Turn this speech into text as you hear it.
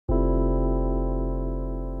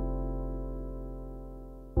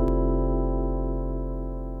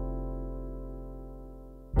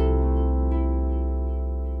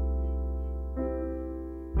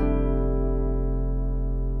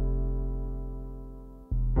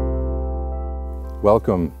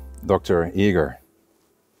Welcome, Dr. Eger.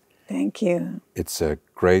 Thank you. It's a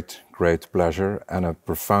great, great pleasure and a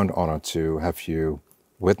profound honor to have you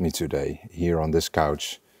with me today here on this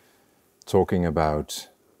couch talking about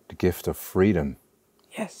the gift of freedom.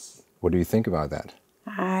 Yes. What do you think about that?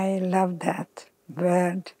 I love that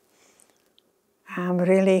word. I'm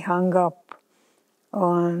really hung up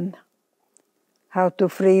on how to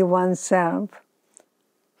free oneself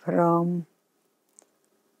from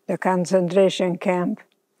the concentration camp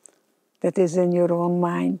that is in your own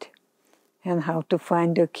mind, and how to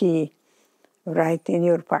find the key right in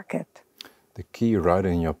your pocket. The key right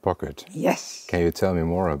in your pocket. Yes. Can you tell me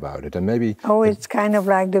more about it? And maybe... Oh, it's kind of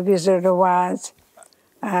like the Wizard of Oz.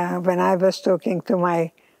 When I was talking to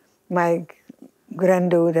my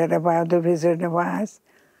granddaughter about the Wizard of Oz,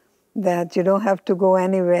 that you don't have to go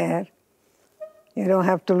anywhere. You don't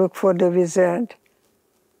have to look for the wizard,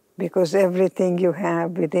 because everything you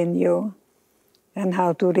have within you, and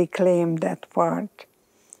how to reclaim that part,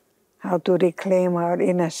 how to reclaim our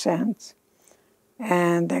innocence,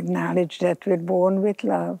 and acknowledge that we're born with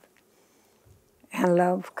love, and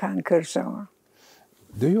love conquers all.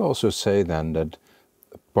 Do you also say then that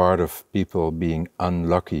part of people being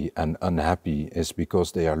unlucky and unhappy is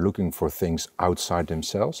because they are looking for things outside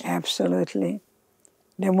themselves? Absolutely.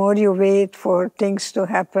 The more you wait for things to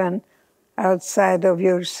happen outside of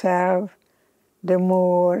yourself, the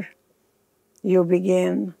more you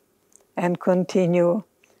begin and continue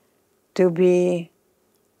to be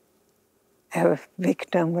a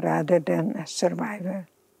victim rather than a survivor.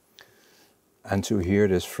 And to hear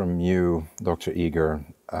this from you, Dr. Eger,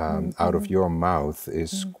 out of your mouth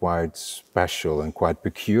is quite special and quite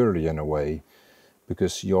peculiar in a way,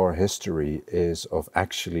 because your history is of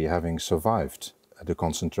actually having survived the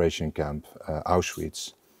concentration camp,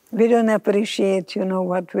 Auschwitz. We don't appreciate,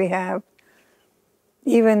 what we have.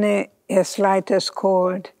 Even a slightest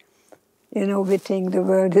cold, we think the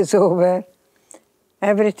world is over.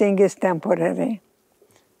 Everything is temporary.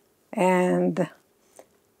 And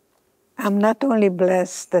I'm not only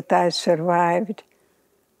blessed that I survived,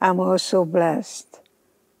 I'm also blessed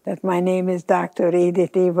that my name is Dr.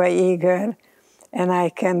 Edith Eva Eger, and I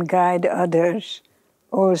can guide others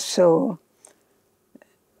also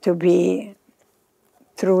to be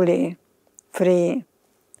truly free.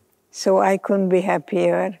 So I couldn't be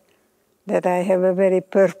happier that I have a very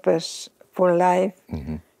purposeful life.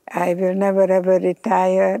 I will never ever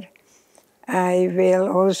retire. I will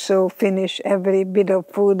also finish every bit of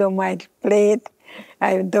food on my plate.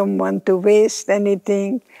 I don't want to waste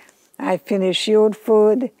anything. I finish your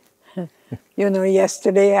food.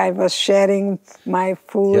 Yesterday I was sharing my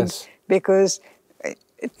food because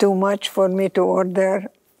too much for me to order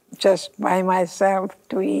just by myself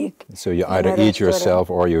to eat. So you either eat yourself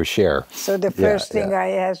or you share. So the first thing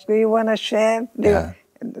I ask, do you want to share?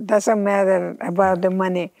 Doesn't matter about the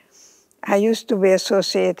money. I used to be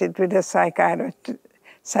associated with a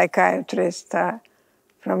psychiatrist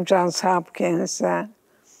from Johns Hopkins, the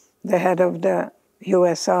head of the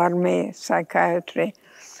US Army psychiatry.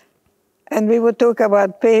 And we would talk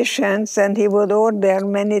about patients, and he would order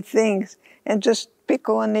many things and just pick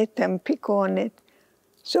on it and pick on it.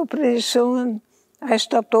 So pretty soon, I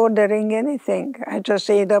stopped ordering anything. I just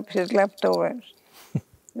ate up his leftovers.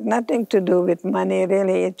 Nothing to do with money,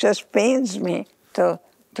 really. It just pains me to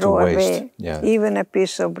throw away even a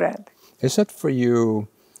piece of bread. Is that for you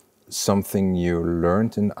something you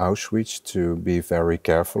learned in Auschwitz, to be very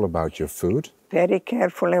careful about your food? Very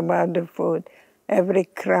careful about the food. Every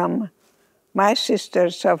crumb. My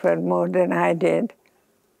sister suffered more than I did.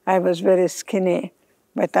 I was very skinny,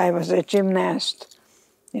 but I was a gymnast.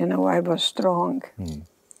 I was strong.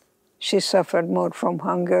 She suffered more from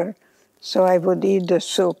hunger, so I would eat the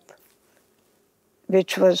soup,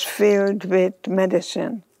 which was filled with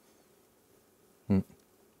medicine.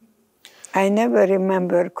 I never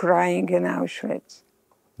remember crying in Auschwitz.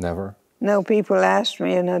 Never? No, people asked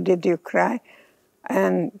me, did you cry?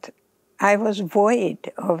 And I was void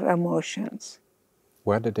of emotions.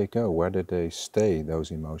 Where did they go? Where did they stay, those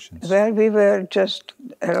emotions? Well, we were just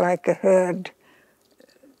like a herd.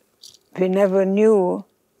 We never knew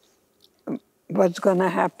what's going to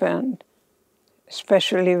happen,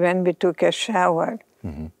 especially when we took a shower.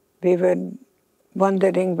 We were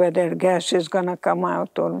wondering whether gas is going to come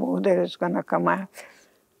out or water is going to come out.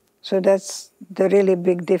 So that's the really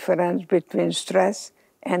big difference between stress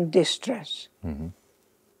and distress.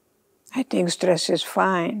 I think stress is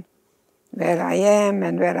fine. Where I am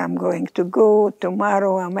and where I'm going to go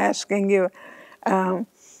tomorrow, I'm asking you.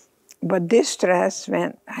 But distress,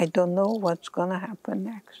 when I don't know what's going to happen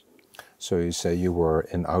next. So you say you were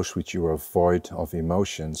in Auschwitz, you were void of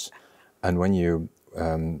emotions. And when you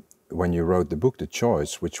wrote the book, The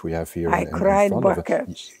Choice, which we have here I in cried front of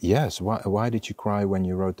buckets. it. Yes, why did you cry when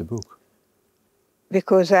you wrote the book?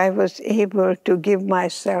 Because I was able to give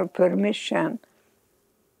myself permission,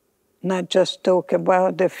 not just talk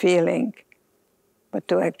about the feeling, but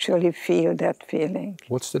to actually feel that feeling.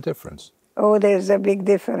 What's the difference? Oh, there's a big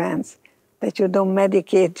difference, that you don't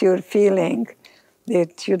medicate your feeling,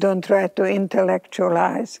 that you don't try to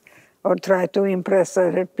intellectualize or try to impress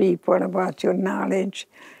other people about your knowledge.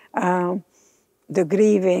 The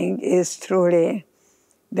grieving is truly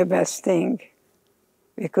the best thing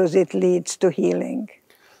because it leads to healing.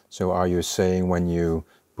 So are you saying when you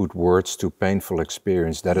put words to painful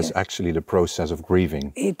experience, that is actually the process of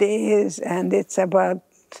grieving? It is, and it's about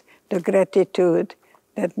the gratitude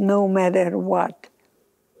that no matter what,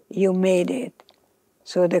 you made it.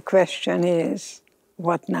 So the question is,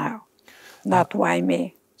 what now? Not why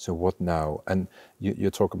me. So what now? And you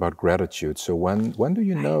talk about gratitude. So when do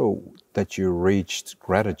you know that you reached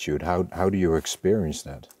gratitude? How do you experience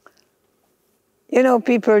that? You know,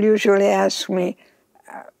 people usually ask me,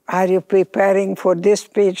 are you preparing for this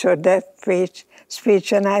speech or that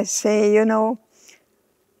speech? And I say, you know,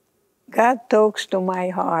 God talks to my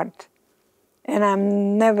heart. And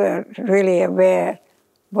I'm never really aware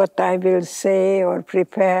what I will say or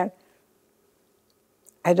prepare.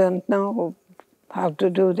 I don't know how to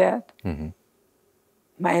do that. Mm-hmm.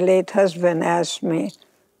 My late husband asked me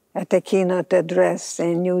at a keynote address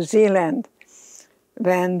in New Zealand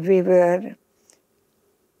when we were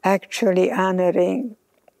actually honoring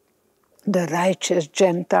the righteous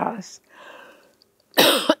Gentiles,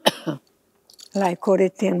 like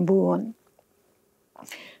Corinthian Boone,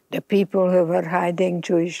 the people who were hiding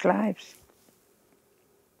Jewish lives.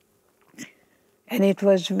 And it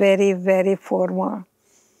was very, very formal.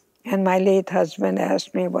 And my late husband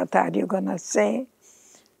asked me, what are you going to say?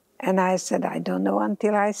 And I said, I don't know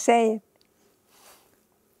until I say it.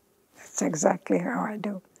 That's exactly how I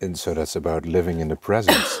do. And so that's about living in the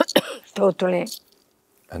present. Totally.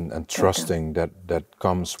 And trusting that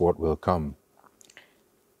comes what will come.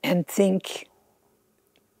 And think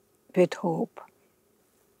with hope.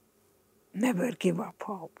 Never give up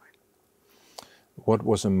hope. What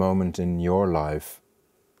was a moment in your life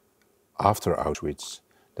after Auschwitz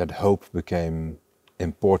that hope became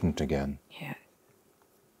important again? Yeah.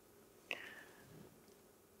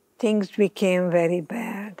 Things became very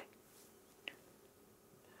bad.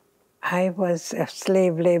 I was a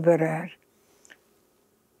slave laborer,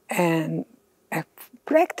 and I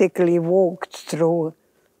practically walked through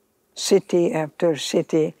city after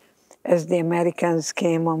city. As the Americans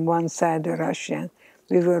came on one side, the Russians,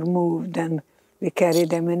 we were moved and we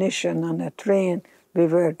carried ammunition on a train. We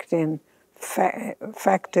worked in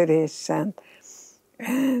factories and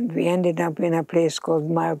we ended up in a place called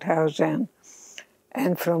Mauthausen.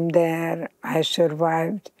 And from there, I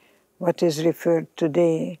survived what is referred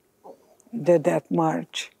today, the Death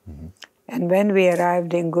March. Mm-hmm. And when we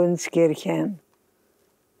arrived in Gunskirchen,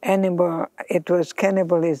 it was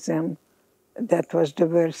cannibalism. That was the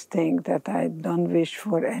worst thing that I don't wish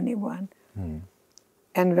for anyone. Mm.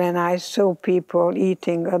 And when I saw people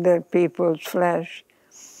eating other people's flesh,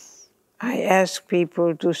 I asked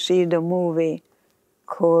people to see the movie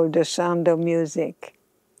called The Sound of Music,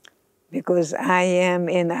 because I am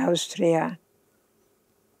in Austria,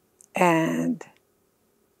 and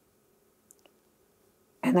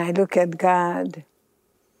I look at God.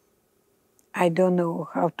 I don't know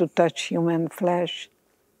how to touch human flesh.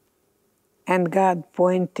 And God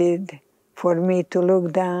pointed for me to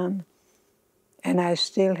look down, and I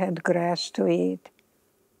still had grass to eat.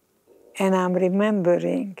 And I'm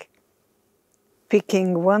remembering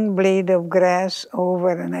picking one blade of grass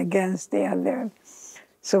over and against the other.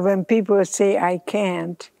 So when people say I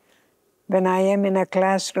can't, when I am in a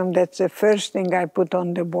classroom, that's the first thing I put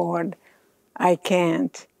on the board, I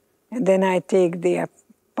can't. And then I take the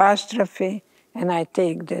apostrophe, and I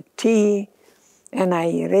take the T, and I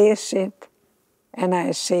erase it, and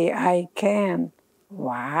I say, I can.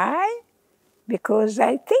 Why? Because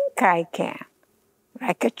I think I can,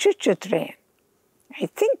 like a choo-choo train. I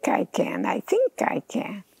think I can, I think I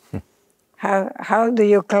can. How do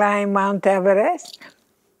you climb Mount Everest?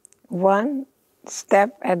 One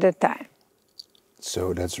step at a time.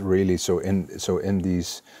 So that's really, so in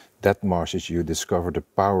these death marches you discover the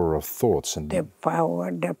power of thoughts. And the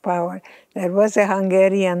power. There was a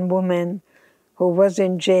Hungarian woman who was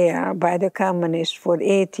in jail by the communists for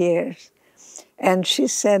 8 years. And she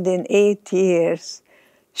said in 8 years,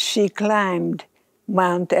 she climbed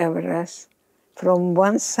Mount Everest from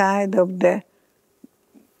one side of the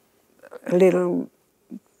little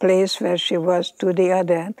place where she was to the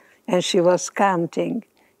other, And she was counting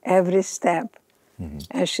every step.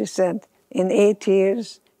 And she said, in 8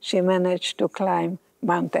 years, she managed to climb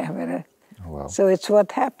Mount Everest. Oh, wow. So it's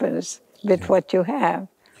what happens with what you have.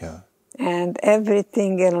 Yeah. And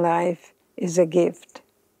everything in life is a gift.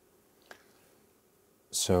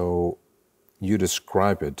 So you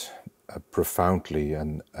describe it profoundly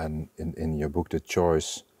and in your book, The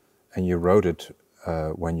Choice, and you wrote it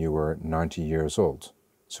when you were 90 years old.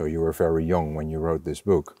 So you were very young when you wrote this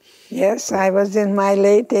book. Yes, I was in my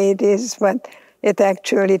late 80s, but it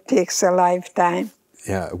actually takes a lifetime.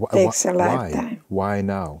 Yeah, Takes a lifetime. Why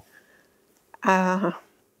now? I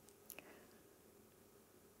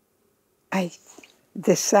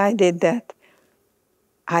decided that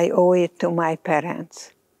I owe it to my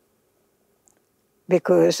parents,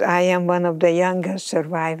 because I am one of the youngest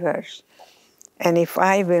survivors. And if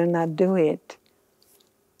I will not do it,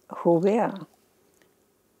 who will?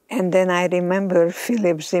 And then I remember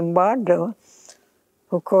Philip Zimbardo,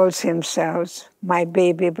 who calls himself my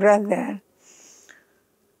baby brother,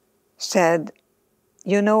 said,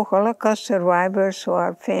 you know, Holocaust survivors who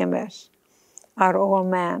are famous are all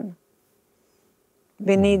men.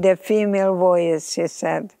 We need a female voice, he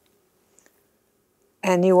said.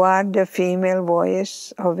 And you are the female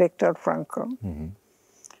voice of Viktor Frankl.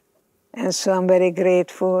 And so I'm very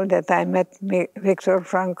grateful that I met Viktor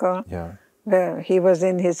Frankl. Yeah. Well, he was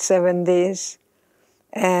in his 70s.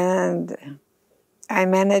 And I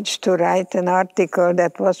managed to write an article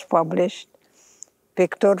that was published,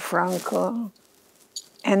 Viktor Frankl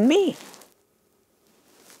and me.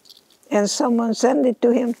 And someone sent it to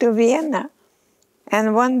him to Vienna.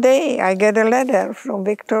 And one day I get a letter from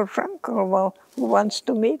Viktor Frankl who wants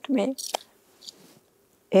to meet me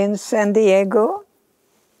in San Diego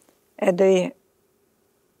at the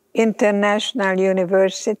International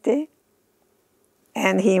University.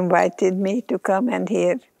 And he invited me to come and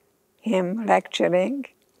hear him lecturing.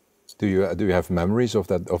 Do you have memories of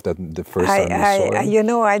that the first time you saw him? You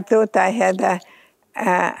know, I thought I had that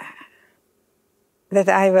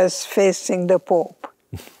I was facing the Pope.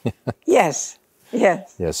 Yes.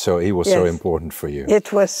 Yes. Yes, so he was so important for you.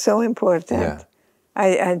 It was so important. Yeah.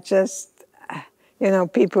 I just, you know,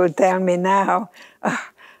 people tell me now,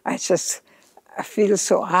 I feel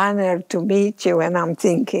so honored to meet you, and I'm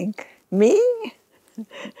thinking, me?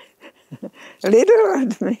 Little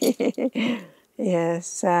old me.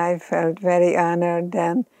 Yes, I felt very honored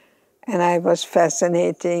then, and I was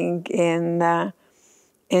fascinating in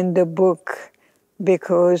the book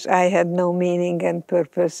because I had no meaning and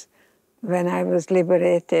purpose. When I was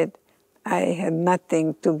liberated, I had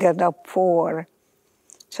nothing to get up for.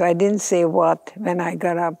 So I didn't say what when I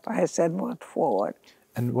got up, I said what for.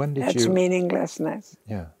 And when did That's meaninglessness.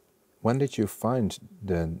 Yeah. When did you find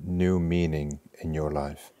the new meaning in your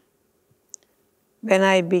life? When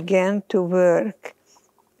I began to work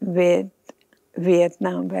with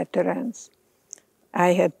Vietnam veterans,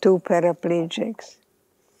 I had 2 paraplegics.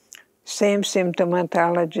 Same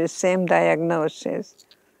symptomatology, same diagnosis,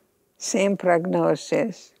 same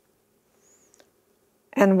prognosis.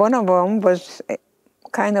 And one of them was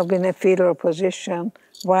kind of in a fetal position.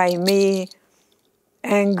 Why me?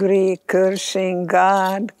 Angry, cursing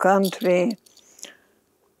God, country.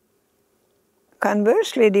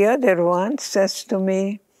 Conversely, the other one says to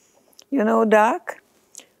me, you know, Doc,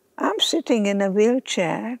 I'm sitting in a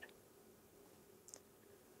wheelchair,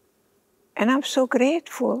 and I'm so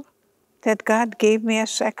grateful that God gave me a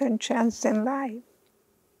second chance in life.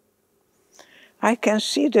 I can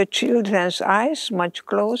see the children's eyes much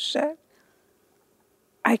closer.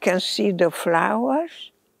 I can see the flowers.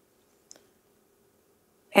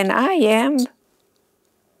 And I am,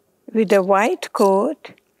 with a white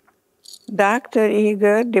coat, Dr.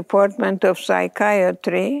 Eger, Department of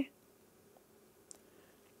Psychiatry,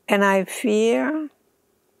 and I feel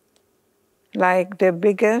like the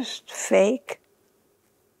biggest fake,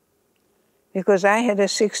 because I had a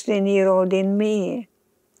 16-year-old in me,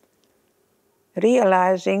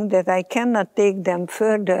 realizing that I cannot take them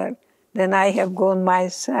further than I have gone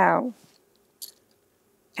myself.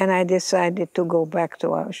 And I decided to go back to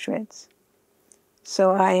Auschwitz.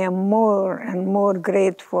 So I am more and more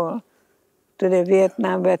grateful to the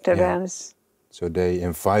Vietnam veterans. Yeah. So they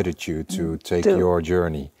invited you to take your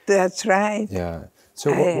journey. That's right. Yeah.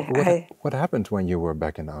 So what happened when you were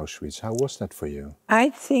back in Auschwitz? How was that for you? I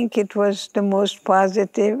think it was the most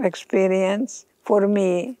positive experience for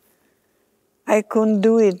me. I couldn't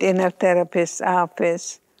do it in a therapist's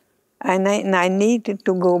office. I needed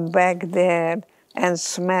to go back there and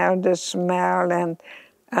smell the smell.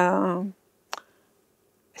 And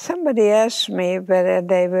somebody asked me whether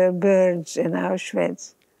there were birds in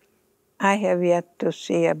Auschwitz. I have yet to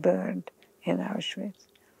see a bird in Auschwitz.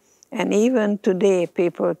 And even today,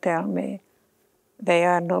 people tell me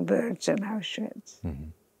there are no birds in Auschwitz.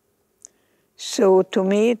 Mm-hmm. So to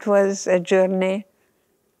me, it was a journey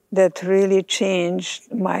that really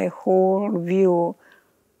changed my whole view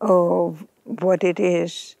of what it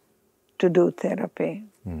is to do therapy.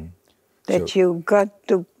 Mm-hmm. That So,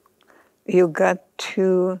 you got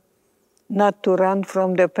to not to run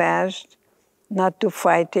from the past, not to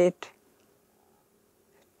fight it,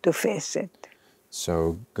 to face it.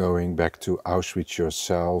 so going back to Auschwitz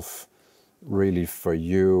yourself, really for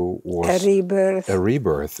you was A rebirth, a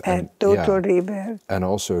rebirth, a total rebirth. and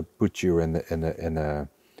also it put you in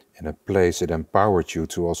a place. It empowered you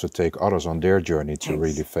to also take others on their journey to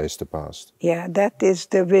really face the past. Yeah, that is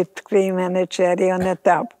the whipped cream and a cherry on the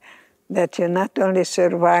top. That you not only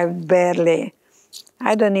survived barely.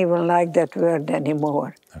 I don't even like that word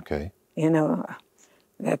anymore. Okay. You know,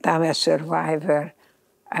 that I'm a survivor.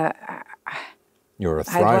 You're a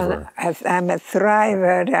thriver. I'm a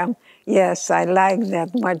thriver. Yes, I like that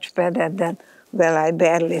much better than, well, I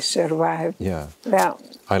barely survived. Yeah. Well,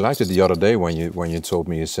 I liked it the other day when you told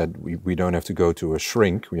me, you said we don't have to go to a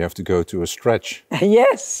shrink, we have to go to a stretch.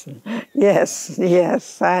 yes, yes,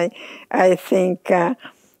 yes. I think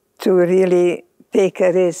to really take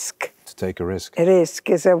a risk. To take a risk. Risk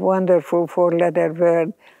is a wonderful four-letter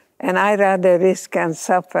word. And I rather risk and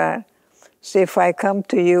suffer. So if I come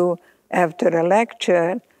to you after a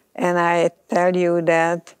lecture and I tell you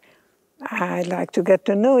that I'd like to get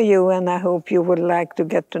to know you and I hope you would like to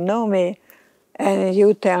get to know me, and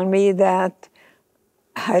you tell me that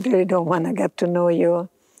I really don't want to get to know you,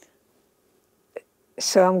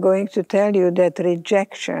 so I'm going to tell you that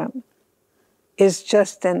rejection is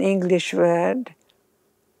just an English word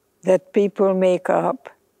that people make up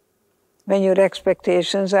when your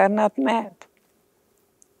expectations are not met.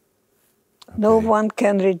 Okay. No one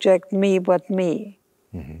can reject me but me.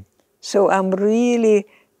 Mm-hmm. So I'm really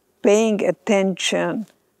paying attention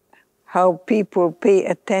how people pay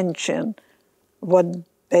attention what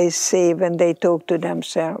they say when they talk to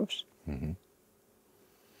themselves. Mm-hmm.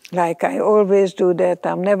 Like I always do that,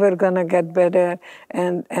 I'm never gonna get better,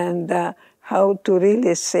 and how to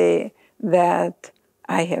really say that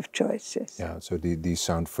I have choices. Yeah, so these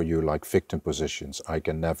sound for you like victim positions. I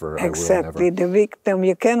can never, exactly, I will never. The victim,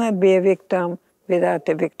 you cannot be a victim without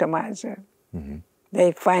a victimizer. Mm-hmm.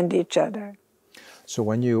 They find each other. So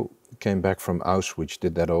when you came back from Auschwitz,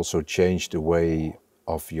 did that also change the way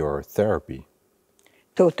of your therapy?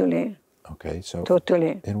 Totally. Okay, so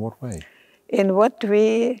totally. In what way? In what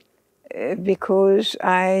way? Because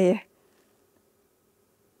I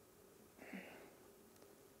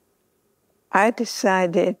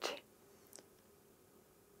decided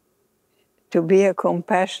to be a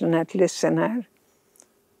compassionate listener,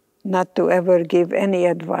 not to ever give any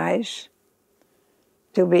advice,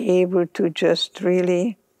 to be able to just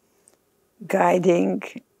really guiding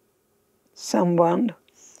someone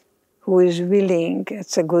who is willing,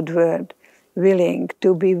 it's a good word, willing,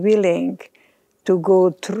 to be willing to go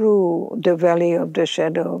through the valley of the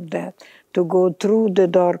shadow of death, to go through the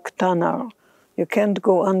dark tunnel. You can't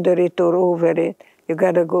go under it or over it. You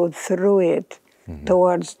got to go through it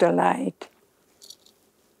towards the light.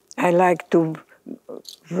 I like to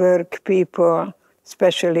work people,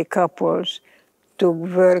 especially couples, to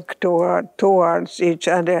work towards each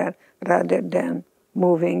other rather than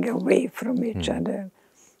moving away from each other.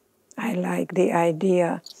 I like the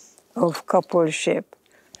idea of coupleship,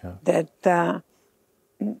 that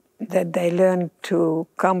they learn to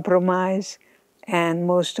compromise, and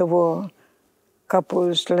most of all,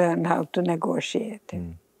 couples learn how to negotiate.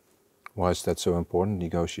 Why is that so important,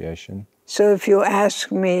 negotiation? So if you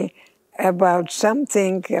ask me about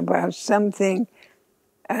something,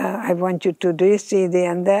 I want you to do this, this,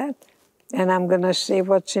 and that, and I'm going to say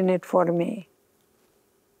what's in it for me.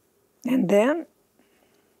 And then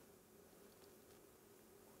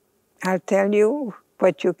I'll tell you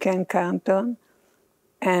what you can count on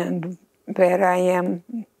and where I am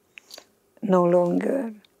no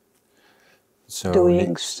longer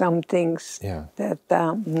doing some things that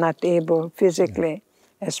I'm not able physically,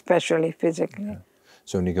 especially physically. Yeah.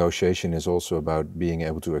 So negotiation is also about being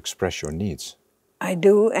able to express your needs. I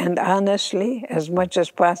do, and honestly, as much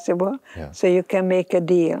as possible, so you can make a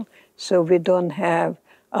deal, so we don't have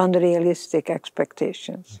unrealistic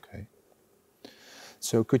expectations. Okay.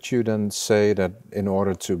 So could you then say that in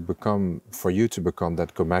order to for you to become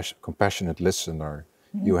that compassionate listener,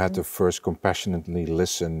 you had to first compassionately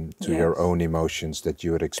listen to your own emotions that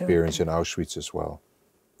you had experienced in Auschwitz as well?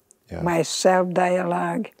 Yeah. My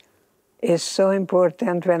self-dialogue is so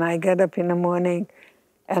important when I get up in the morning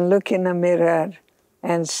and look in the mirror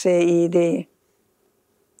and say, Edie,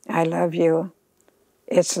 I love you.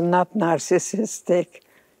 It's not narcissistic.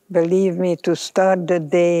 Believe me, to start the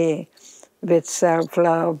day with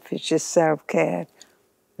self-love, which is self-care,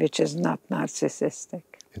 which is not narcissistic.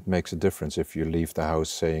 It makes a difference if you leave the house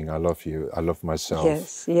saying, I love you, I love myself.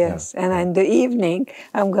 Yes, yes. Yeah, and in the evening,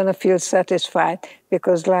 I'm going to feel satisfied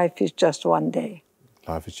because life is just one day.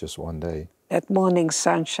 Life is just one day. That morning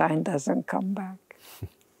sunshine doesn't come back.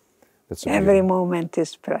 That's Every moment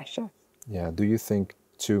is precious. Yeah. Do you think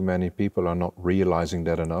too many people are not realizing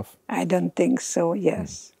that enough? I don't think so,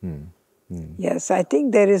 yes. Yes, I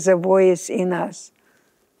think there is a voice in us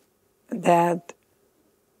that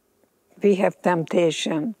we have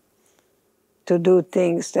temptation to do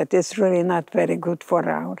things that is really not very good for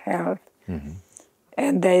our health.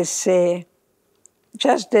 And they say,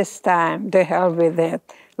 just this time, the hell with it.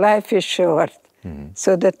 Life is short.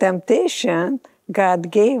 So the temptation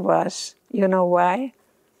God gave us, you know why?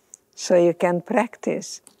 So you can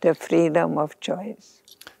practice the freedom of choice.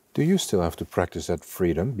 Do you still have to practice that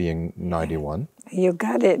freedom, being 91? You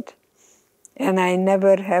got it. And I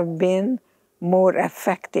never have been more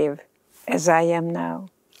effective as I am now.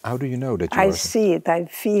 How do you know that you are? I see it, I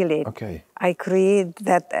feel it. Okay. I create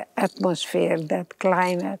that atmosphere, that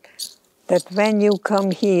climate, that when you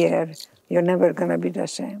come here, you're never going to be the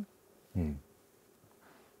same.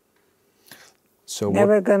 So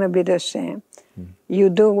never going to be the same. You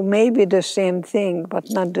do maybe the same thing, but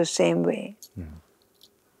not the same way.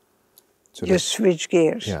 So you switch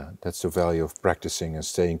gears. Yeah, that's the value of practicing and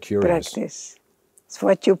staying curious. Practice. It's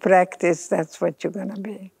what you practice, that's what you're going to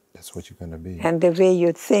be. That's what you're going to be. And the way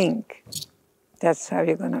you think, that's how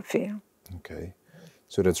you're going to feel. Okay.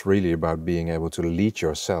 So that's really about being able to lead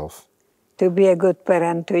yourself. To be a good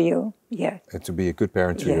parent to you, yeah. And to be a good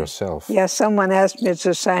parent to yourself. Yeah, someone asked me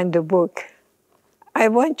to sign the book. I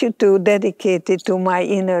want you to dedicate it to my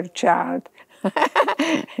inner child.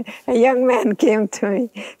 A young man came to me,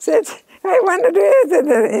 said, I want to do it to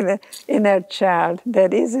the inner child.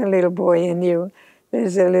 There is a little boy in you.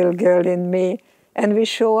 There's a little girl in me. And we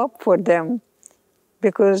show up for them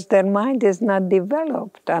because their mind is not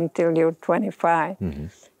developed until you're 25.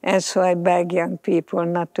 And so I beg young people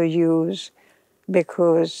not to use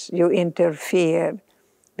because you interfere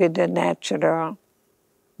with the natural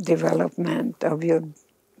development of your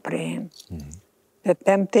brain. The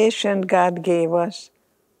temptation God gave us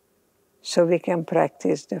so we can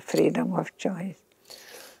practice the freedom of choice.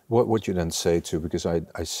 What would you then say to, because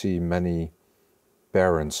I see many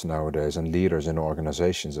parents nowadays and leaders in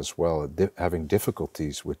organizations as well having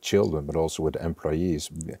difficulties with children but also with employees.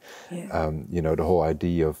 You know, the whole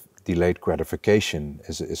idea of delayed gratification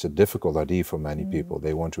is a difficult idea for many people.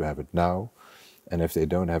 They want to have it now, and if they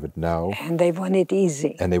don't have it now... And they want it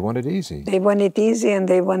easy. And they want it easy. They want it easy and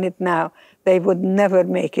they want it now. They would never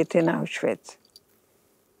make it in Auschwitz.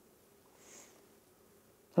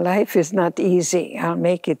 Life is not easy. I'll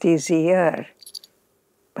make it easier.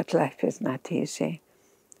 But life is not easy.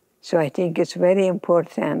 So I think it's very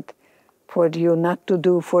important for you not to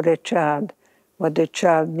do for a child what the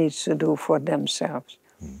child needs to do for themselves.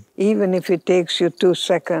 Even if it takes you 2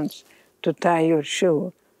 seconds to tie your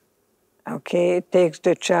shoe, okay, it takes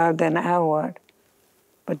the child an hour.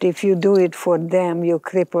 But if you do it for them, you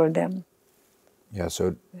cripple them. Yeah,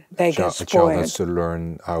 so a child has to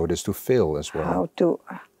learn how it is to fail as well. How to,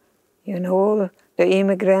 you know, the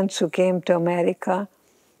immigrants who came to America,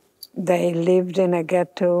 they lived in a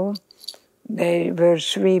ghetto. They were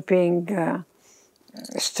sweeping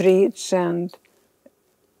streets and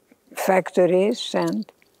factories,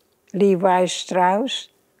 and Levi Strauss,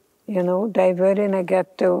 you know, they were in a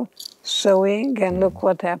ghetto sewing, and look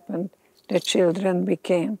what happened. The children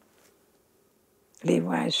became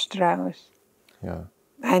Levi Strauss. Yeah.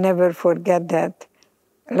 I never forget that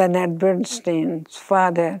Leonard Bernstein's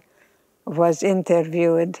father was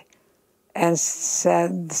interviewed and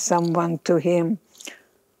said someone to him,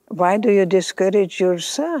 why do you discourage your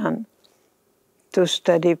son to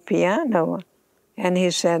study piano? And he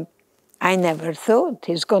said, I never thought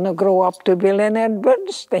he's going to grow up to be Leonard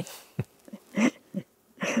Bernstein.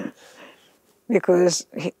 Because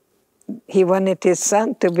he wanted his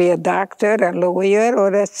son to be a doctor, a lawyer, or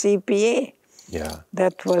a CPA. Yeah.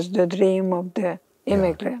 That was the dream of the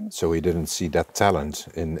immigrant. Yeah. So he didn't see that talent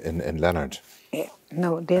in Leonard. Yeah.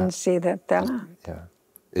 No, didn't see that talent. Yeah.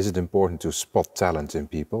 Is it important to spot talent in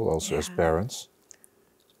people, also as parents?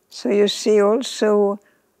 So you see also,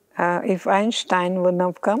 if Einstein wouldn't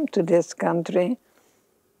have come to this country,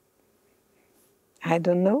 I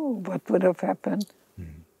don't know what would have happened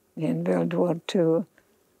in World War II.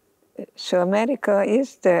 So America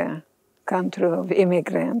is the country of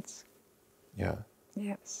immigrants. Yeah.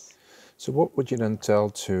 Yes. So what would you then tell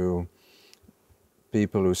to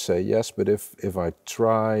people who say, yes, but if I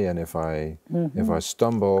try and if I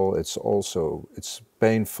stumble, it's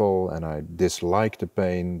painful and I dislike the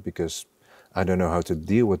pain because I don't know how to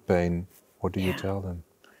deal with pain. What do you tell them?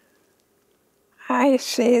 I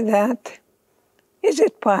say that, is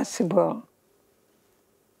it possible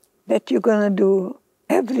that you're going to do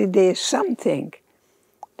every day something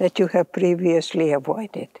that you have previously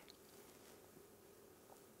avoided?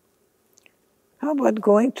 How about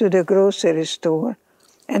going to the grocery store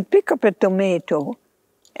and pick up a tomato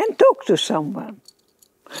and talk to someone?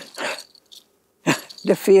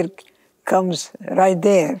 The fear comes right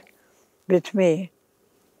there with me.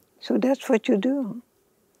 So that's what you do.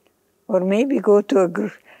 Or maybe go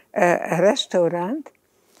to a restaurant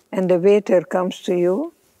and the waiter comes to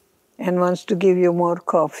you and wants to give you more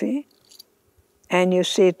coffee. And you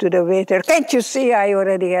say to the waiter, can't you see I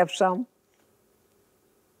already have some?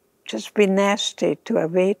 Just be nasty to a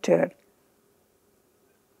waiter.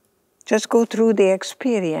 Just go through the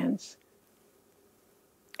experience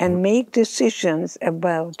and make decisions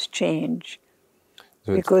about change.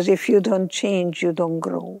 So because if you don't change, you don't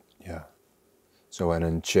grow. Yeah. So and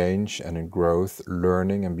in change and in growth,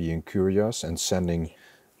 learning and being curious and sending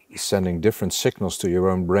different signals to your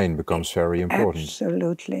own brain becomes very important.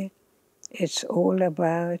 Absolutely. It's all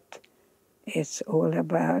about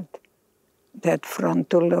that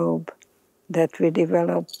frontal lobe that we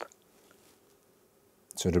develop.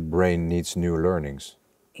 So the brain needs new learnings.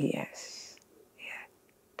 Yes. Yeah.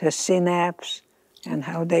 The synapse and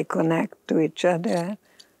how they connect to each other.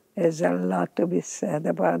 There's a lot to be said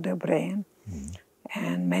about the brain.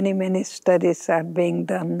 And many, many studies are being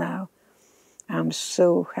done now. I'm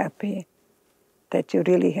so happy that you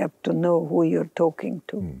really have to know who you're talking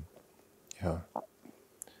to. Yeah.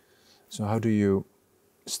 So how do you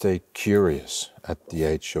stay curious at the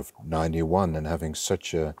age of 91 and having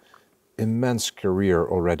such an immense career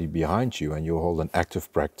already behind you, and you hold an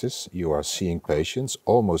active practice, you are seeing patients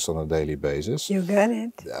almost on a daily basis? You got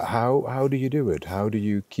it. How do you do it? How do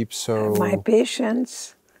you keep so... My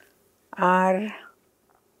patients are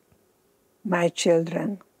my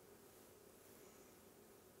children.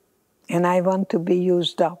 And I want to be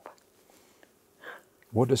used up.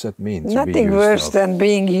 What does that mean, to Nothing be used worse up? than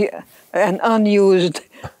being an unused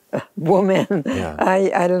woman. Yeah.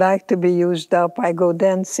 I like to be used up. I go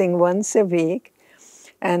dancing once a week,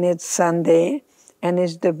 and it's Sunday, and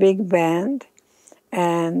it's the big band,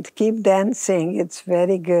 and keep dancing, it's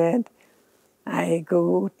very good. I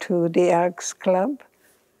go to the Elks Club,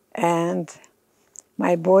 and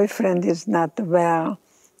my boyfriend is not well,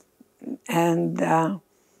 and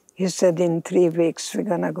he said in 3 weeks we're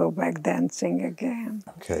gonna go back dancing again.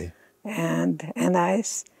 Okay. And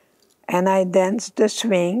I danced the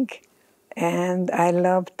swing, and I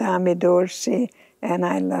love Tommy Dorsey, and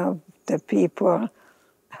I love the people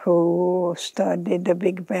who started the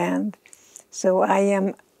big band. So I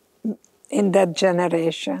am in that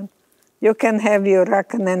generation. You can have your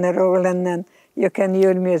rockin' and rollin', and you can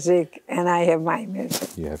your music, and I have my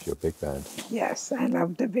music. You have your big band. Yes, I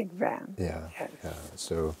love the big band. Yeah, yes. Yeah.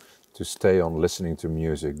 So to stay on listening to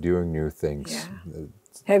music, doing new things. Yeah.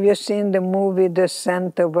 Have you seen the movie The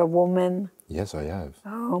Scent of a Woman? Yes, I have.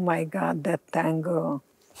 Oh my God, that tango.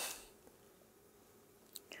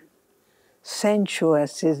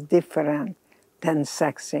 Sensuous is different than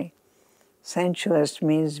sexy. Sensuous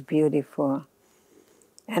means beautiful.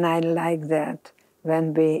 And I like that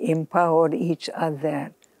when we empower each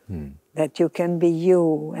other, that you can be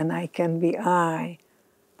you and I can be I,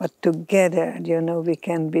 but together, you know, we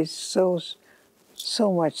can be so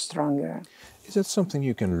much stronger. Is that something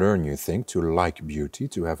you can learn, you think, to like beauty,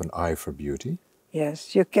 to have an eye for beauty?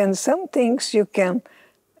 Yes, you can. Some things you can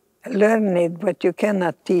learn it, but you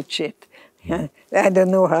cannot teach it. I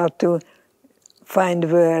don't know how to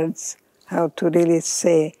find words, how to really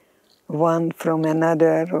say one from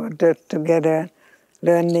another or together,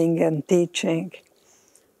 learning and teaching.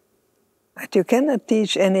 But you cannot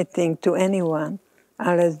teach anything to anyone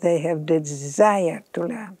unless they have the desire to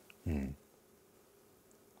learn.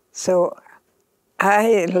 So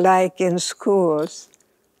I like in schools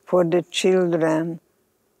for the children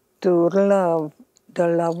to love the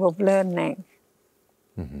love of learning.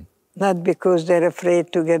 Not because they're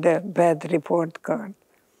afraid to get a bad report card.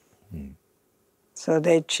 So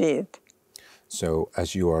they cheat. So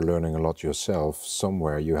as you are learning a lot yourself,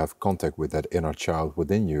 somewhere you have contact with that inner child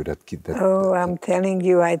within you. I'm telling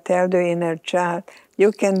you, I tell the inner child,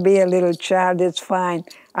 you can be a little child, it's fine.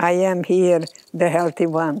 I am here, the healthy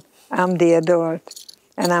one. I'm the adult,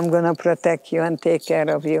 and I'm going to protect you and take care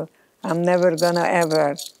of you. I'm never gonna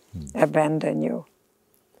ever abandon you.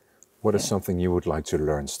 What is something you would like to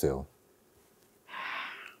learn still?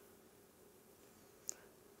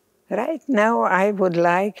 Right now, I would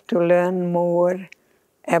like to learn more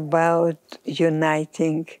about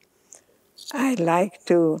uniting. I like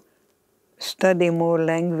to study more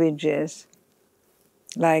languages,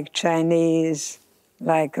 like Chinese,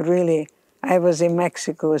 like really. I was in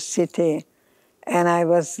Mexico City, and I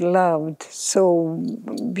was loved so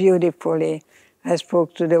beautifully. I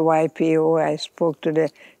spoke to the YPO, I spoke to the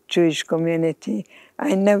Jewish community.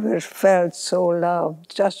 I never felt so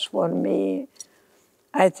loved, just for me.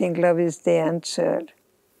 I think love is the answer.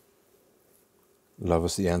 Love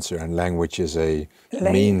is the answer, and language is a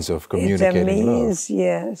means of communicating it's a means, love.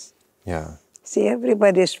 Yes. Yeah. See,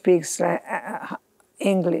 everybody speaks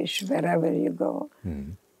English wherever you go.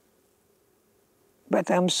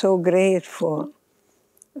 But I'm so grateful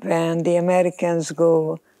when the Americans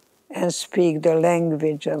go and speak the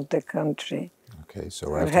language of the country. Okay, so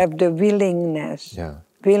or have the willingness. Yeah.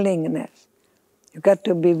 Willingness. You've got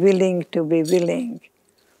to be willing to be willing.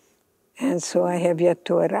 And so I have yet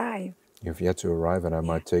to arrive. You've yet to arrive, and I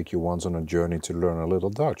might take you once on a journey to learn a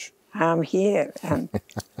little Dutch. I'm here, and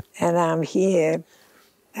I'm here,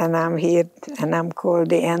 and I'm here, and I'm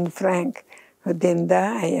called the Anne Frank who didn't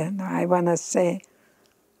die. And I want to say,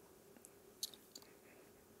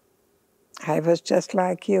 I was just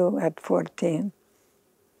like you at 14.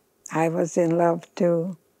 I was in love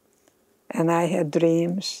too, and I had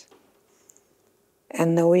dreams.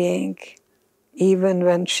 And knowing, even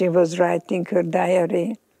when she was writing her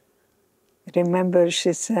diary, remember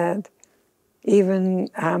she said, even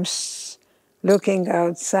I'm looking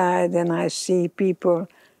outside and I see people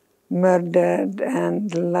murdered and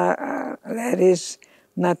there is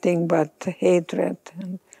nothing but hatred.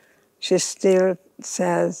 And she still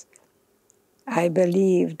says, I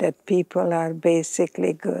believe that people are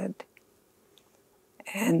basically good.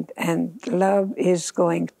 And love is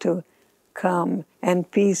going to come and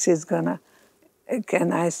peace is gonna,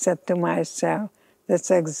 and I said to myself,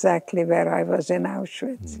 that's exactly where I was in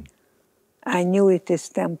Auschwitz. I knew it is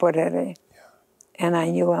temporary, and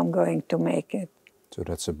I knew I'm going to make it. So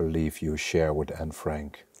that's a belief you share with Anne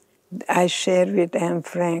Frank. I share with Anne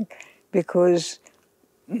Frank because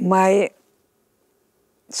my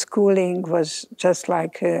schooling was just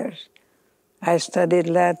like hers. I studied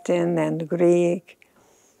Latin and Greek.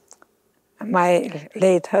 My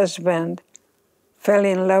late husband fell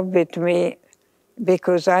in love with me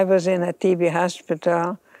because I was in a TB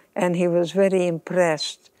hospital, and he was very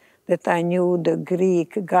impressed that I knew the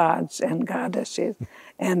Greek gods and goddesses,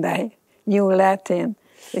 and I knew Latin.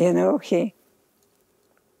 You know, he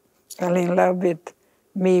fell in love with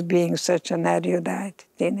me being such an erudite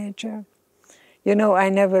teenager. You know, I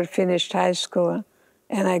never finished high school,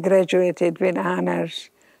 and I graduated with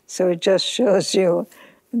honors. So it just shows you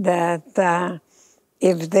that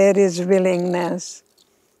if there is willingness,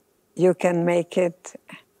 you can make it.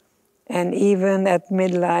 And even at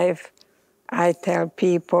midlife, I tell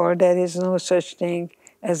people there is no such thing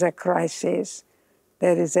as a crisis.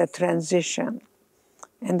 There is a transition.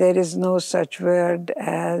 And there is no such word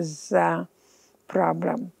as a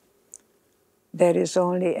problem. There is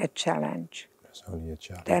only a challenge. There's only a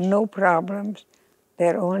challenge. There are no problems.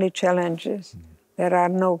 There are only challenges. There are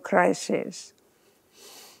no crises.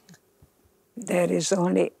 There is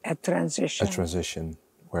only a transition. A transition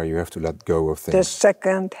where you have to let go of things. The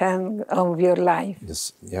second hand of your life.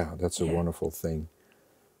 This, yeah, that's a wonderful thing.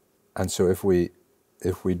 And so if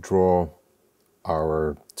we draw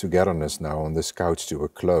our togetherness now on this couch to a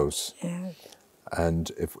close,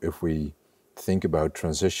 and if we think about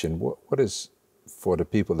transition, what is, for the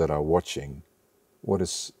people that are watching, what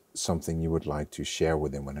is something you would like to share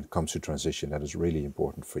with them when it comes to transition that is really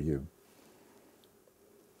important for you?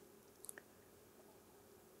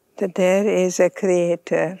 That there is a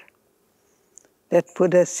creator that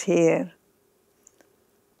put us here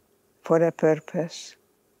for a purpose.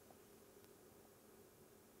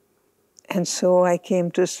 And so I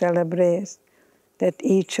came to celebrate that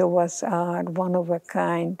each of us are one of a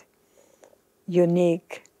kind,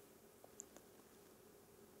 unique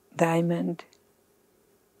diamond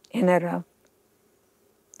in a rough.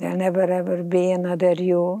 There'll never ever be another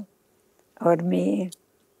you or me.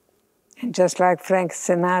 And just like Frank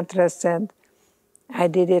Sinatra said, I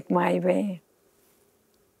did it my way.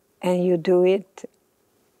 And you do it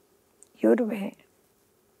your way.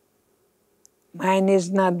 Mine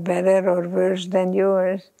is not better or worse than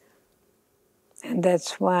yours. And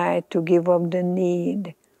that's why to give up the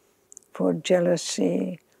need for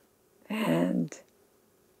jealousy, and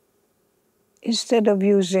instead of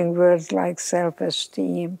using words like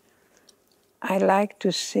self-esteem, I like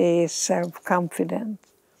to say self-confident,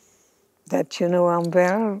 that, you know, I'm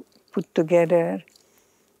well put together.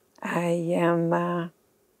 I am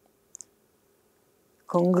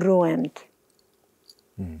congruent.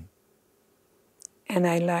 And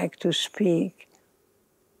I like to speak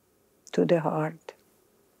to the heart.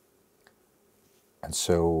 And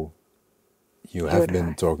so you have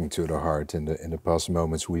been talking to the heart in the past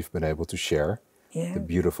moments we've been able to share. Yeah. The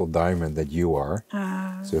beautiful diamond that you are.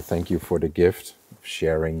 So thank you for the gift of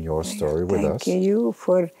sharing your story with us. Thank you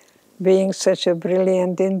for being such a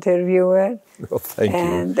brilliant interviewer. Well, thank you.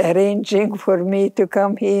 And arranging for me to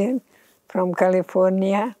come here from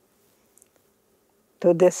California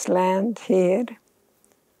to this land here,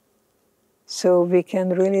 so we can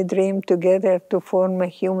really dream together to form a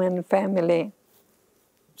human family.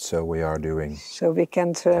 So we are doing. So we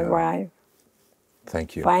can survive.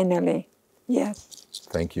 Thank you. Finally, yes.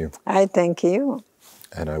 Thank you. I thank you.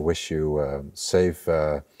 And I wish you safe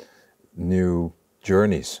new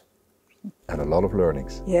journeys and a lot of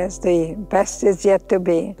learnings. Yes, the best is yet to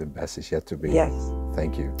be. The best is yet to be. Yes.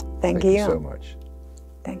 Thank you. Thank you so much.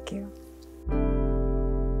 Thank you.